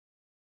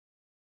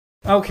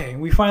Okay,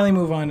 we finally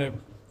move on to,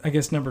 I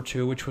guess, number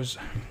 2, which was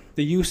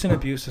the use and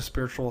abuse of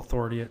spiritual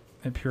authority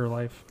at Pure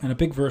Life. And a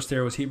big verse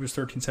there was Hebrews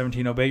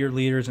 13:17. Obey your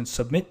leaders and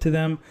submit to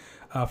them,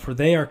 for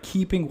they are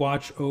keeping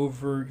watch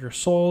over your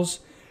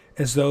souls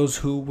as those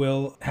who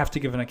will have to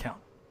give an account.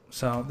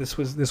 So this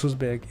was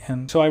big.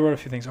 And so I wrote a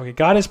few things. Okay,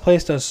 God has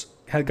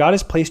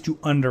placed you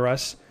under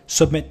us.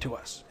 Submit to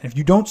us. And if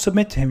you don't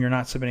submit to him, you're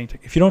not submitting to.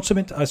 If you don't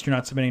submit to us, you're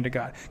not submitting to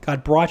God.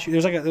 God brought you.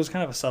 There's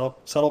kind of a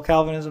subtle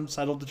Calvinism,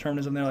 subtle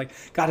determinism there. Like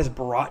God has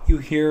brought you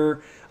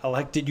here,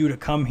 elected you to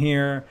come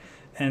here,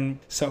 and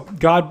so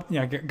God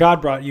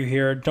brought you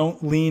here.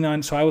 Don't lean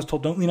on. So I was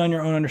told, don't lean on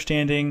your own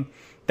understanding.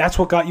 That's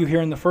what got you here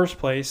in the first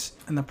place.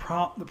 And the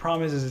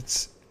problem is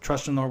it's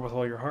trust in the Lord with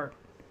all your heart.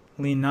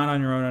 Lean not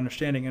on your own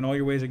understanding. In all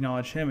your ways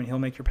acknowledge him, and he'll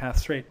make your path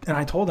straight. And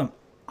I told him,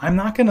 I'm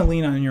not going to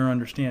lean on your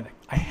understanding.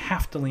 I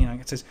have to lean on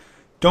it. It says,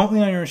 don't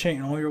lean on your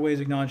understanding. In all your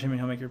ways acknowledge him, and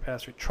he'll make your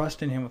path straight.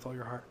 Trust in him with all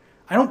your heart.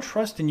 I don't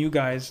trust in you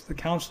guys, the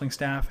counseling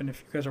staff, and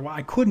if you guys are,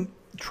 I couldn't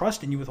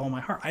trust in you with all my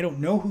heart. I don't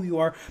know who you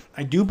are.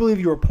 I do believe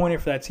you were appointed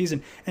for that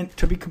season. And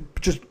to be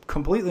just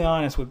completely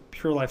honest with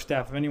Pure Life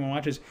staff, if anyone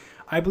watches,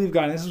 I believe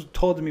God, and this is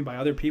told to me by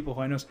other people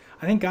who I know,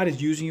 I think God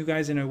is using you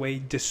guys in a way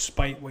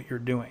despite what you're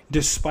doing.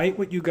 Despite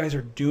what you guys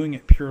are doing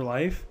at Pure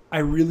Life, I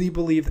really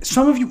believe that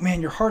some of you, man,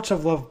 your hearts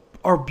of love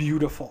are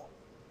beautiful.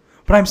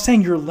 But I'm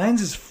saying your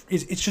lens is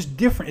it's just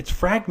different. It's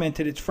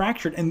fragmented. It's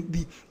fractured. And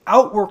the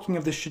outworking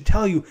of this should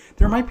tell you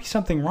there might be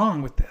something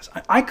wrong with this.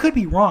 I could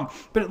be wrong,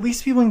 but at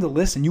least be willing to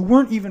listen. You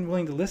weren't even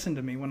willing to listen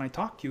to me when I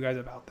talked to you guys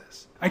about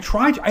this.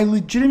 I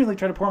legitimately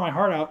tried to pour my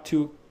heart out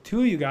to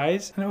two of you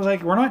guys. And it was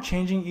like, we're not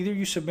changing. Either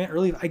you submit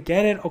or leave. I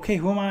get it. Okay,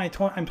 who am I?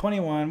 I'm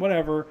 21,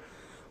 whatever.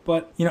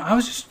 But, I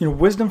was just,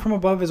 wisdom from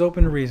above is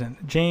open to reason.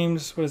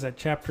 James, what is that?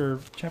 Chapter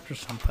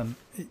something,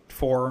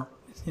 4.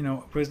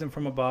 Wisdom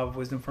from above,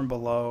 wisdom from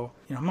below.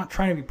 I'm not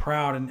trying to be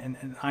proud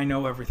and I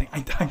know everything. I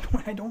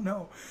don't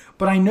know.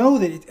 But I know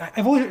that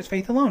I've always, it's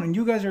faith alone. And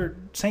you guys are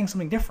saying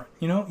something different.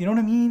 You know what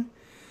I mean?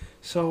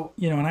 So,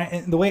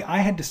 and the way I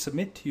had to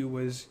submit to you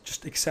was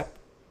just accept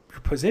your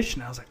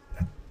position. I was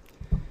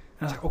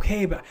like,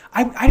 okay, but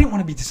I didn't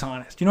want to be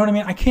dishonest. You know what I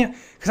mean? I can't,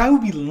 because I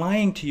would be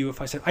lying to you if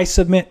I said, I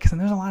submit. Because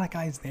there's a lot of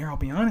guys there, I'll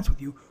be honest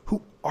with you,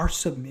 who are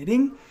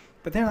submitting.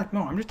 But they're like,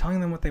 no, I'm just telling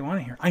them what they want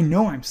to hear. I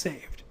know I'm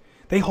saved.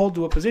 They hold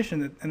to a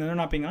position and they're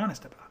not being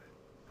honest about it.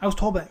 I was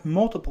told by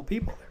multiple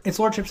people there. It's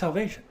Lordship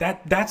salvation.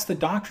 That's the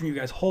doctrine you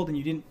guys hold, and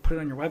you didn't put it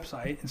on your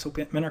website. And so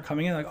men are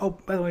coming in like, oh,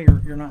 by the way,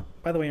 you're not.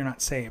 By the way, you're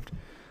not saved,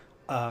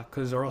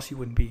 because or else you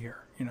wouldn't be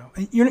here. And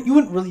you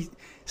wouldn't really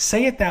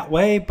say it that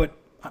way, but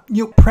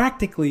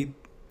practically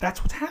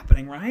that's what's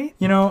happening, right?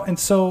 And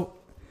so,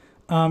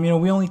 we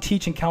only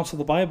teach and counsel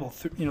the Bible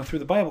through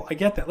the Bible. I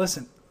get that.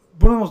 Listen,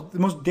 one of the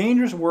most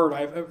dangerous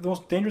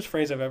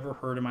phrase I've ever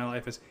heard in my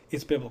life is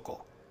it's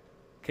biblical.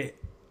 Okay,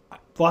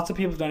 lots of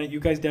people have done it. You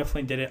guys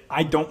definitely did it.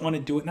 I don't want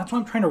to do it. And that's why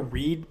I'm trying to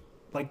read.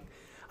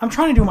 I'm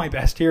trying to do my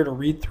best here to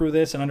read through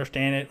this and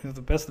understand it with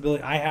the best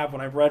ability I have,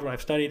 what I've read, what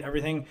I've studied,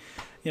 everything,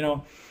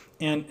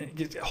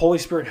 and Holy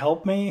Spirit,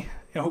 help me.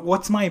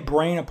 What's my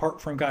brain apart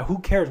from God? Who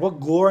cares?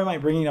 What glory am I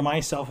bringing to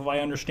myself if I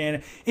understand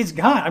it? It's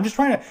God. I'm just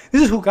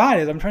this is who God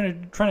is. I'm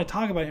trying to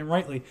talk about him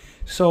rightly.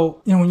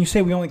 So, when you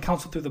say we only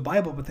counsel through the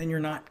Bible, but then you're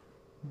not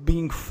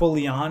being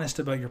fully honest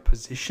about your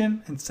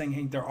position and saying,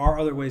 hey, there are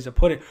other ways to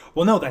put it.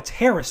 Well, no, that's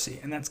heresy.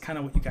 And that's kind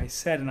of what you guys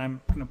said. And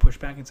I'm going to push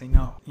back and say,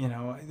 no,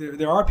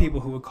 there are people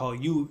who would call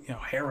you,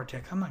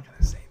 heretic. I'm not going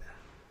to say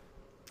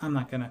that. I'm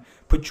not going to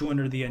put you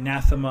under the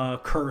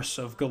anathema curse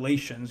of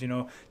Galatians,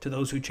 to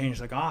those who change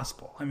the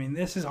gospel. I mean,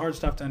 this is hard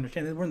stuff to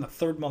understand. We're in the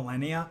 3rd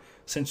millennia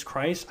since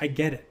Christ. I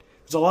get it.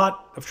 There's a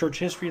lot of church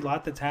history, a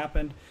lot that's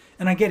happened.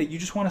 And I get it. You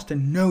just want us to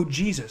know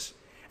Jesus.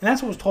 And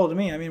that's what was told to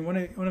me. I mean, one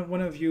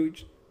of you,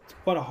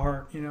 what a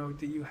heart,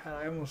 that you had.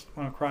 I almost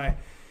want to cry.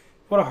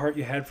 What a heart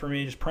you had for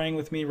me, just praying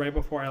with me right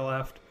before I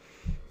left.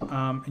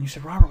 And you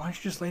said, Robert, why don't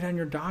you just lay down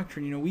your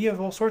doctrine? We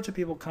have all sorts of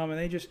people come, and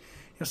they just,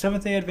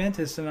 Seventh-day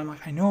Adventists. And I'm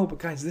like, I know, but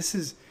guys, this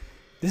is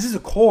a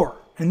core.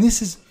 And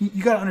this is,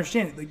 you got to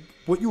understand it. Like,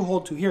 what you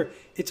hold to here,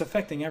 it's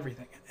affecting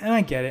everything. And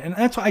I get it. And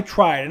that's why I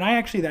tried. And I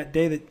actually, that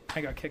day that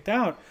I got kicked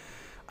out,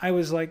 I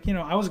was like,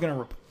 I was going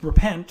to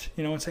repent,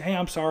 and say, hey,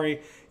 I'm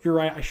sorry. You're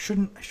right. I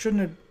shouldn't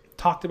have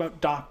talked about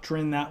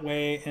doctrine that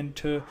way and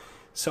to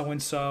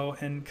so-and-so,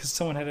 and because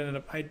someone had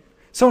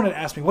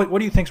asked me, what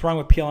do you think's wrong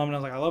with PLM? And I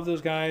was like, I love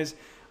those guys.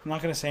 I'm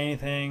not going to say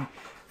anything.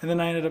 And then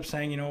I ended up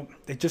saying,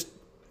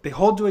 they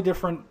hold to a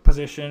different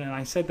position, and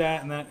I said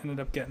that, and that ended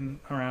up getting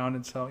around.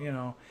 And so,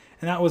 and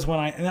that was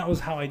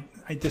how I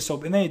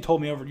disobeyed. And they had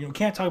told me over,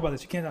 can't talk about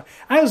this. You can't talk.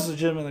 I was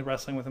legitimately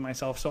wrestling with it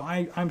myself. So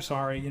I'm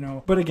sorry,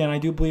 But again, I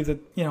do believe that,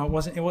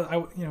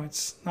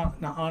 it's not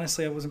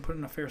honestly, I wasn't put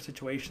in a fair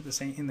situation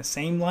in the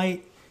same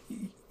light.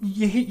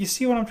 You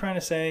see what I'm trying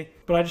to say?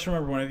 But I just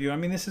remember one of you. I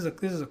mean, this is a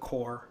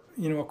core,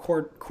 a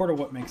core of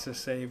what makes us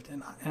saved.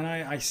 And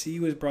I see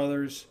you as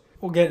brothers.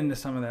 We'll get into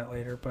some of that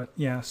later. But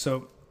yeah,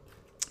 so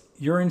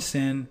you're in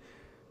sin.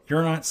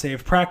 You're not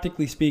saved.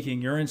 Practically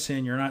speaking, you're in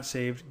sin. You're not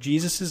saved.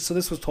 So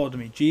this was told to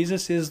me.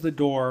 Jesus is the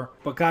door,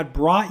 but God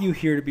brought you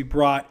here to be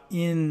brought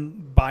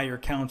in by your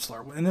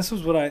counselor. And this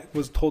was what I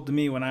was told to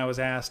me when I was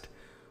asked,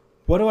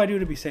 what do I do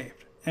to be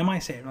saved? Am I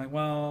saved? I'm like,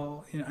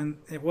 well, and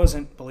it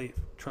wasn't belief,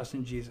 trust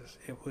in Jesus.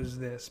 It was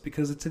this,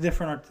 because it's a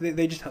different,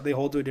 they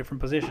hold to a different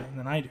position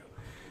than I do.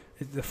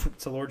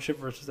 It's the lordship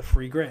versus the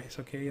free grace,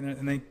 okay?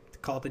 And they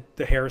call it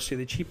the heresy of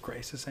the cheap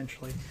grace,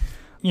 essentially.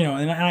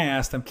 And I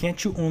asked them,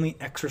 can't you only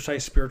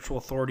exercise spiritual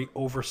authority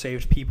over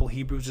saved people?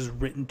 Hebrews is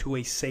written to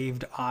a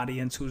saved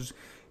audience who's,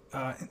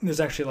 there's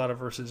actually a lot of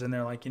verses in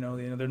there, like,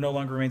 there no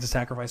longer remains a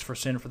sacrifice for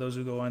sin for those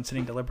who go on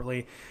sinning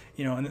deliberately,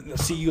 and they'll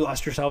see you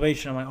lost your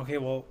salvation. I'm like, okay,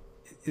 well,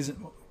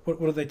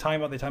 what are they talking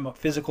about? They talking about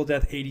physical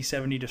death, 80,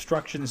 70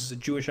 destruction. This is a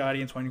Jewish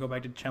audience wanting to go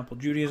back to Temple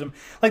Judaism.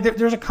 Like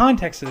there's a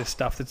context to this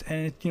stuff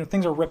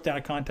things are ripped out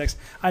of context.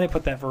 I didn't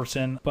put that verse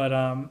in, but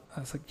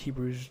it's like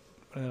Hebrews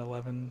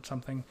 11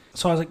 something.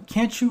 So I was like,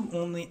 can't you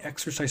only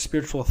exercise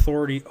spiritual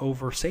authority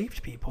over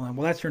saved people? And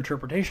well, that's your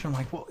interpretation. I'm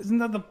like, well, isn't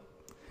that the,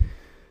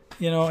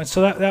 and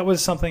so that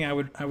was something I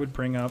would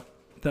bring up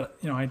that,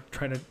 I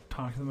try to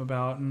talk to them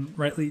about and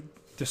rightly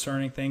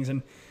discerning things.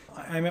 And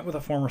I met with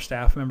a former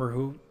staff member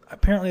who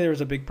apparently there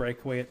was a big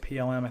breakaway at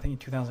PLM, I think in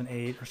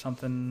 2008 or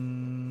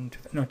something.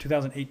 No,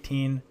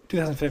 2018,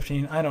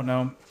 2015. I don't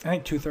know. I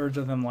think 2/3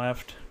 of them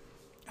left.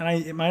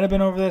 And it might have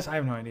been over this. I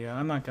have no idea.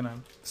 I'm not going to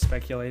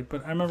speculate.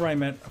 But I remember I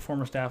met a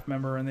former staff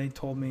member and they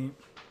told me,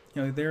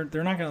 they're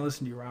not going to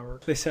listen to you,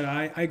 Robert. They said,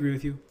 I agree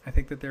with you. I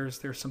think that there's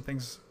some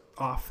things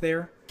off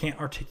there. Can't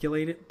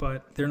articulate it,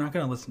 but they're not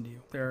going to listen to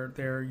you. They're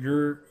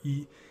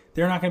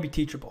not going to be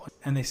teachable.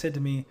 And they said to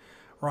me,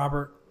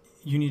 Robert,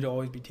 you need to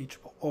always be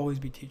teachable, always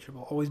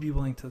be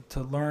willing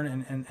to learn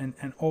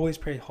and always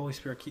pray, Holy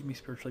Spirit, keep me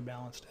spiritually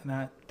balanced.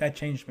 And that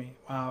changed me.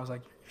 Wow, I was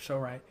like, you're so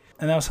right.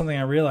 And that was something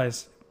I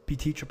realized, be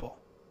teachable.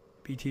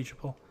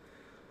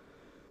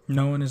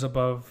 No one is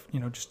above,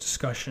 just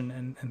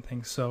discussion and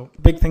things. So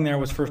the big thing there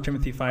was 1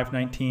 Timothy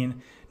 5:19,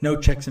 no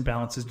checks and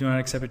balances. Do not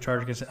accept a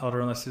charge against an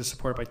elder unless it is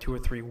supported by 2 or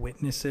 3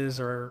 witnesses.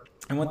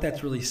 And what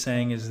that's really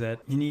saying is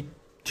that you need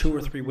 2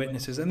 or 3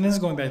 witnesses. And this is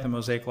going back to the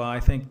Mosaic Law, I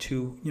think,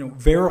 to,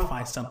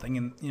 verify something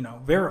and,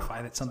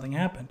 verify that something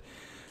happened.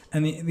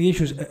 And the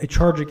issue is a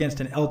charge against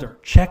an elder,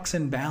 checks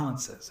and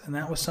balances. And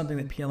that was something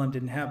that PLM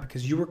didn't have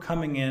because you were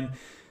coming in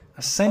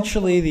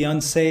essentially the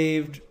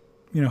unsaved,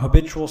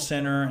 habitual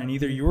sinner, and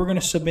either you were going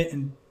to submit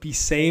and be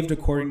saved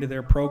according to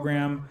their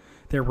program,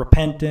 their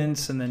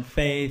repentance, and then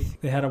faith.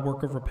 They had a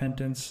work of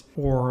repentance,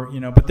 or,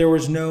 but there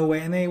was no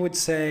way. And they would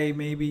say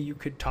maybe you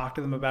could talk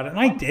to them about it. And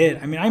I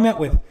did. I mean, I met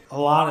with a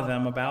lot of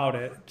them about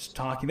it, just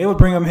talking. They would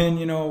bring them in,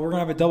 we're going to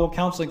have a double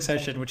counseling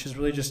session, which is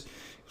really just,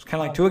 it's kind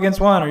of like 2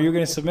 against 1. Are you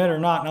going to submit or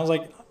not? And I was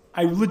like,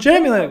 I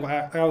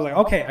was like,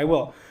 okay, I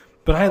will.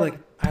 But I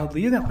would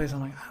leave that place.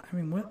 I'm like, I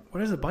mean, what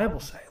does the Bible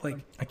say? Like,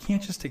 I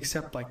can't just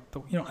accept like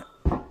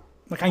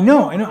I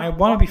know, I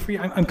want to be free.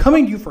 I'm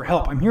coming to you for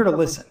help. I'm here to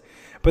listen.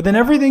 But then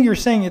everything you're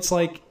saying, it's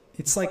like,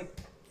 I'm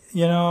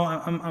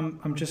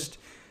just,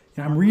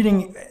 I'm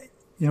reading,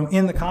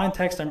 in the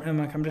context.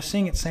 I'm just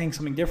seeing it saying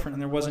something different.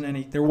 And there wasn't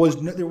any.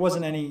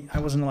 I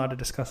wasn't allowed to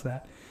discuss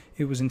that.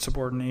 It was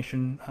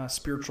insubordination,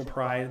 spiritual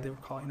pride. They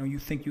would call it. You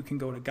think you can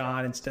go to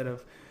God instead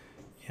of,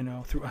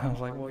 through. I was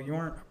like, well, you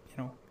aren't.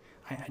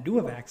 I do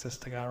have access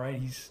to God, right?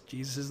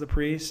 Jesus is the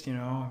priest.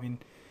 I mean,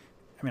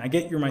 I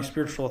get you're my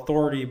spiritual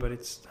authority, but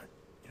it's.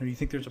 Do you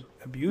think there's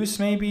abuse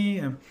maybe?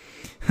 And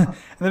the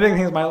big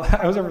thing is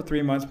I was there for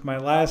 3 months. But my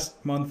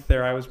last month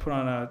there, I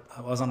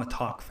was on a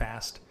talk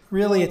fast.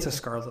 Really, it's a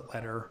scarlet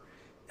letter.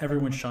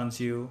 Everyone shuns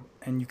you,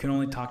 and you can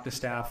only talk to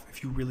staff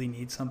if you really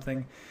need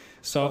something.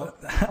 So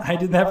I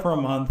did that for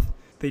a month.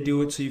 They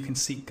do it so you can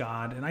seek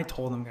God. And I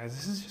told them, guys,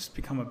 this has just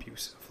become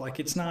abusive. Like,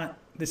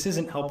 this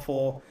isn't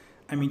helpful.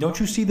 I mean, don't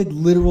you see the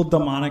literal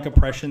demonic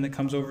oppression that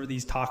comes over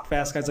these talk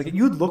fast guys? Like,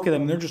 you'd look at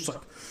them and they're just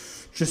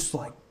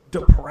like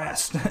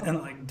depressed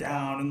and like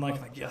down and like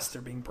yes,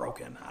 they're being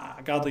broken.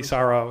 Godly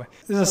sorrow.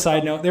 This is a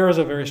side note. There is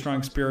a very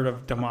strong spirit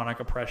of demonic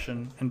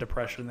oppression and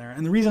depression there.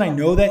 And the reason I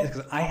know that is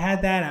because I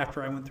had that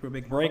after I went through a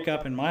big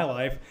breakup in my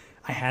life.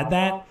 I had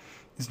that.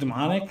 It's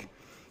demonic.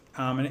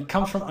 And it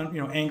comes from,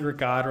 anger at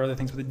God or other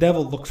things. But the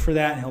devil looks for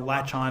that and he'll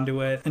latch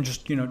onto it and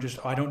just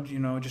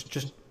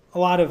a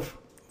lot of,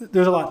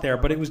 there's a lot there,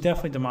 but it was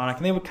definitely demonic.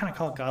 And they would kind of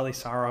call it godly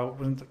sorrow. It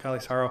wasn't godly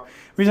sorrow.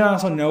 The reason I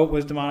also know it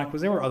was demonic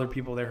was there were other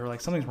people there who were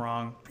like, something's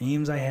wrong.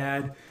 Dreams I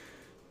had.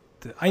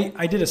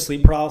 I did a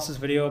sleep paralysis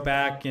video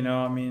back,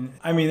 I mean,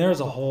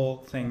 there's a whole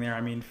thing there. I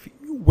mean,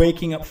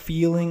 waking up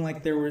feeling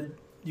like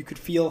you could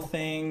feel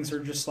things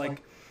or just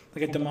like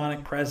a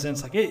demonic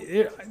presence. Like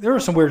there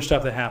was some weird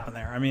stuff that happened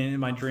there. I mean, in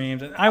my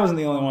dreams. And I wasn't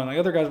the only one. Like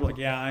other guys were like,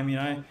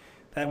 yeah,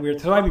 that weird.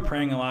 So I'd be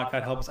praying a lot.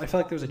 God help us. I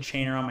felt like there was a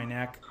chain around my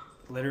neck,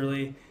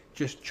 literally.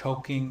 Just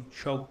choking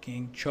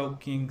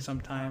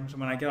sometimes.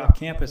 And when I get off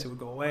campus, it would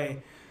go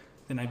away.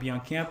 Then I'd be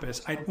on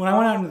campus. When I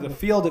went out into the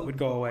field, it would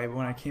go away. But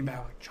when I came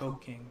back, like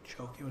choking.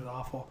 It was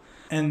awful.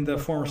 And the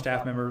former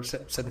staff member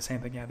said the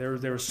same thing. Yeah,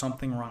 there was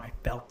something wrong. I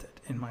felt it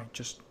in my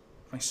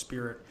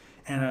spirit.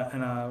 and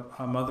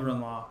a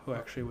mother-in-law who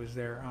actually was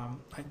there.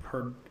 I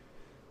heard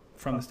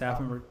from the staff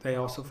member, they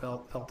also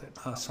felt it.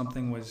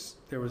 Something was,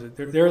 there was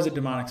a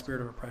demonic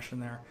spirit of oppression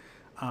there.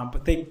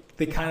 But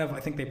they kind of, I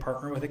think they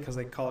partner with it because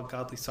they call it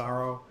godly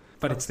sorrow.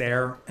 But it's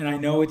there, and I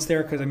know it's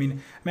there because, I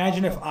mean,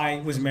 imagine if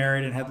I was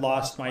married and had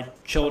lost my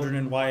children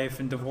and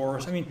wife and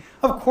divorced. I mean,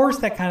 of course,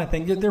 that kind of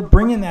thing. They're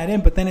bringing that in,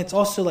 but then it's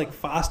also like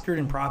fostered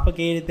and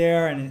propagated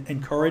there and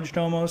encouraged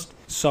almost.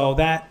 So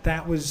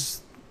that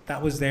was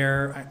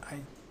there. I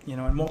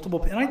and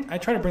multiple, and I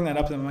try to bring that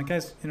up to them. I'm like,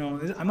 guys,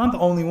 I'm not the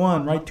only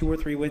one, right? 2 or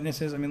 3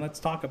 witnesses. I mean, let's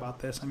talk about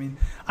this. I mean,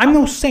 I'm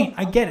no saint.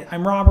 I get it.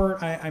 I'm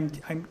Robert.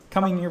 I'm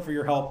coming here for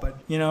your help, but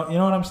you know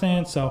what I'm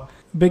saying? So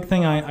big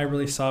thing I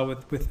really saw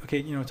with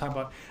talk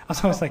about,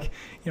 I was like,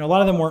 a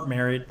lot of them weren't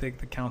married, the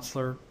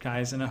counselor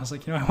guys, and I was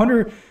like, I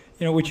wonder,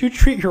 would you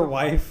treat your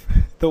wife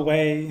the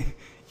way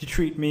you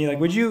treat me? Like,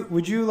 would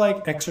you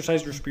like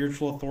exercise your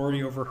spiritual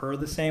authority over her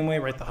the same way,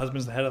 right? The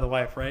husband's the head of the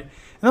wife, right?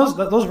 And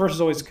those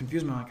verses always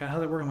confuse me. I'm like, God, how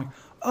does that work? I'm like,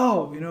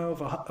 oh,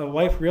 if a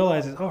wife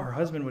realizes, oh, her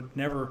husband would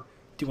never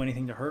do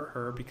anything to hurt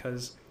her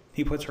because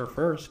he puts her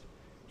first,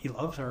 he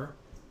loves her,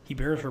 he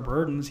bears her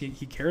burdens, he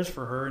cares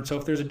for her, and so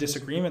if there's a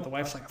disagreement, the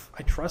wife's like,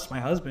 I trust my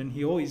husband,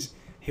 he always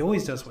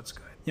does what's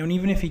good, and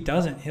even if he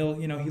doesn't, he'll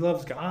he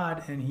loves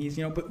God, and he's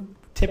but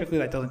typically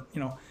that doesn't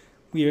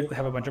we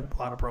have a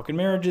lot of broken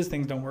marriages.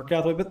 Things don't work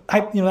out the way, but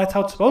that's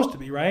how it's supposed to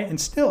be, right?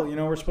 And still,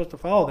 we're supposed to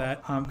follow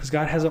that because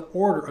God has a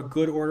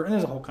good order, and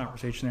there's a whole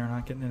conversation there. I'm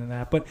not getting into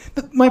that, but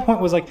my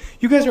point was like,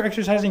 you guys are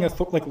exercising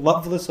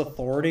loveless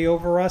authority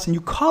over us, and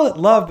you call it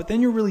love, but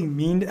then you're really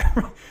mean to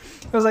everyone.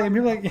 I was like,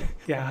 you're like,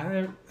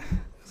 yeah.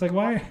 It's like,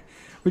 why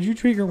would you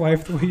treat your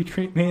wife the way you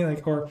treat me?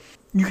 Like, or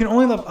you can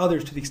only love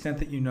others to the extent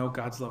that you know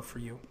God's love for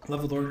you.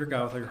 Love the Lord your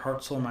God with all your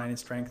heart, soul, mind, and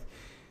strength.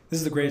 This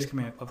is the greatest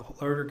commandment. Love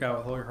the Lord your God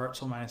with all your heart,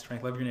 soul, mind, and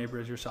strength. Love your neighbor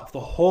as yourself. The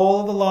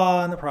whole of the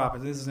law and the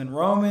prophets. This is in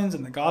Romans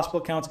and the gospel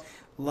accounts.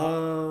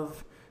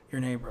 Love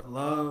your neighbor.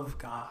 Love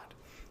God.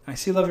 And I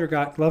see love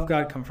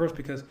God come first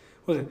because,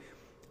 what is it?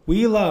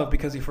 We love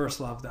because he first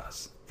loved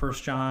us. 1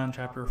 John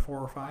chapter 4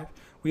 or 5.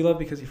 We love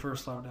because he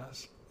first loved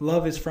us.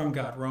 Love is from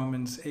God.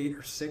 Romans 8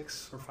 or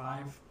 6 or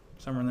 5.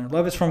 Somewhere in there.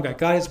 Love is from God.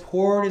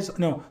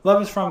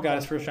 Love is from God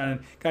is 1 John.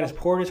 And God has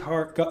poured his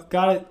heart.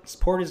 God has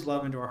poured his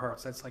love into our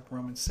hearts. That's like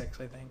Romans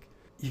 6, I think.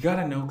 You got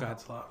to know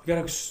God's love. You got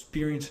to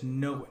experience and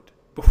know it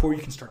before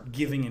you can start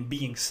giving and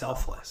being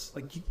selfless.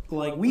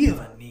 Like we have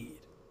a need.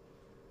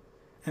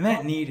 And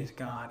that need is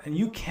God. And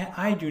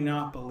I do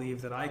not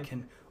believe that I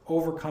can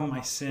overcome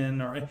my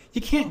sin, or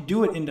you can't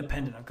do it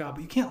independent of God,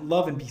 but you can't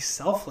love and be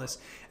selfless.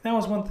 And that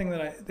was one thing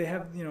that they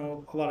have,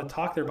 a lot of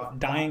talk there about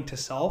dying to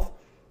self.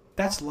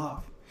 That's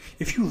love.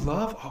 If you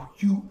love,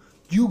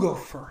 you go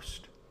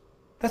first.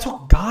 That's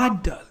what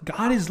God does.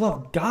 God is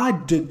love.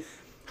 God did.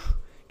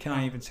 Can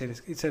I even say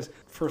this? It says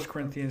 1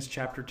 Corinthians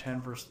chapter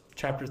 10,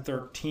 chapter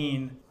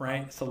 13,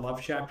 right? It's the love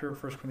chapter, 1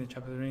 Corinthians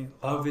chapter 13.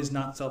 Love is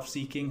not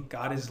self-seeking.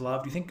 God is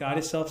love. Do you think God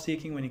is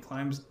self-seeking when he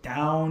climbs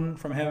down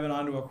from heaven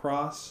onto a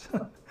cross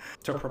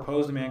to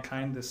propose to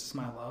mankind, this is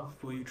my love,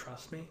 will you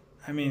trust me?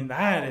 I mean,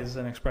 that is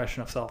an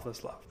expression of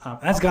selfless love.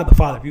 That's God the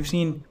Father. If you've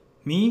seen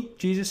me,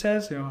 Jesus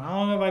says, how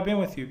long have I been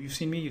with you? You've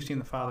seen me, you've seen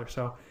the Father.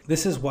 So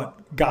this is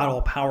what God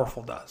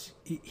all-powerful does.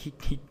 He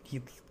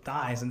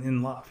dies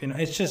in love.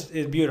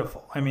 It's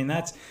beautiful. I mean,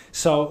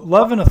 so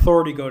love and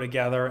authority go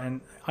together, and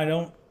I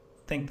don't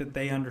think that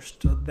they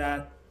understood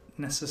that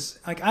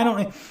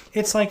necessarily.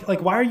 It's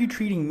like, why are you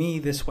treating me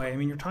this way? I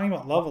mean, you're talking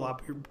about love a lot,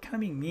 but you're kind of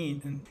being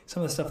mean. And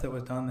some of the stuff that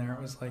was done there,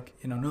 it was like,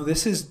 no,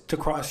 this is to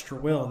cross your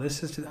will.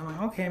 I'm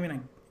like, okay, I mean, I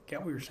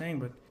get what you're saying,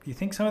 but do you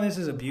think some of this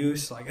is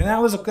abuse? I think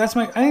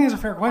it's a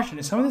fair question.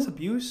 Is some of this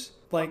abuse?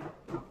 Like,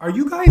 are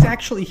you guys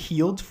actually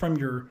healed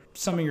from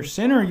some of your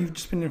sin, or you've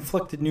just been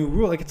inflicted new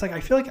rule? Like, it's like, I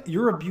feel like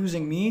you're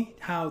abusing me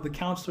how the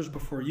counselors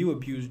before you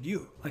abused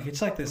you. Like,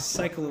 it's like this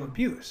cycle of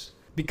abuse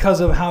because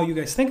of how you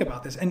guys think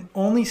about this. And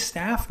only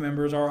staff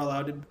members are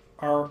allowed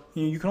to,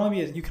 you can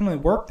only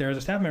work there as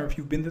a staff member if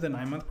you've been through the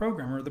 9-month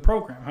program or the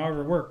program,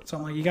 however it worked. So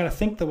I'm like, you got to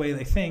think the way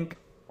they think,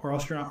 or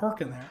else you're not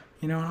working there.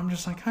 And I'm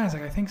just like, guys,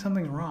 I think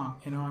something's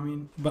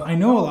wrong. But I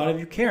know a lot of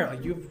you care.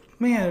 Like,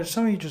 there's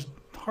some of you just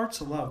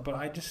hearts of love, but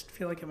I just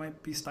feel like it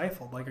might be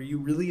stifled. Like, are you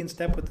really in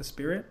step with the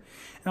Spirit?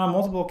 And on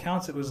multiple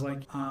accounts, it was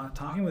like,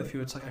 talking with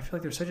you, it's like, I feel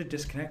like there's such a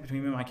disconnect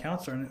between me and my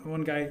counselor. And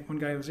one guy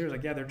who was there was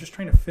like, yeah, they're just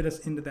trying to fit us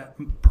into that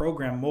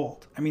program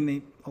mold. I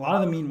mean, a lot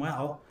of them mean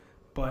well,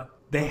 but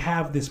they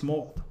have this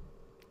mold.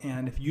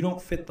 And if you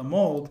don't fit the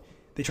mold,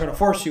 they try to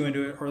force you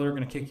into it, or they're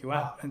going to kick you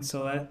out. And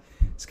so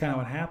that's kind of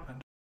what happened.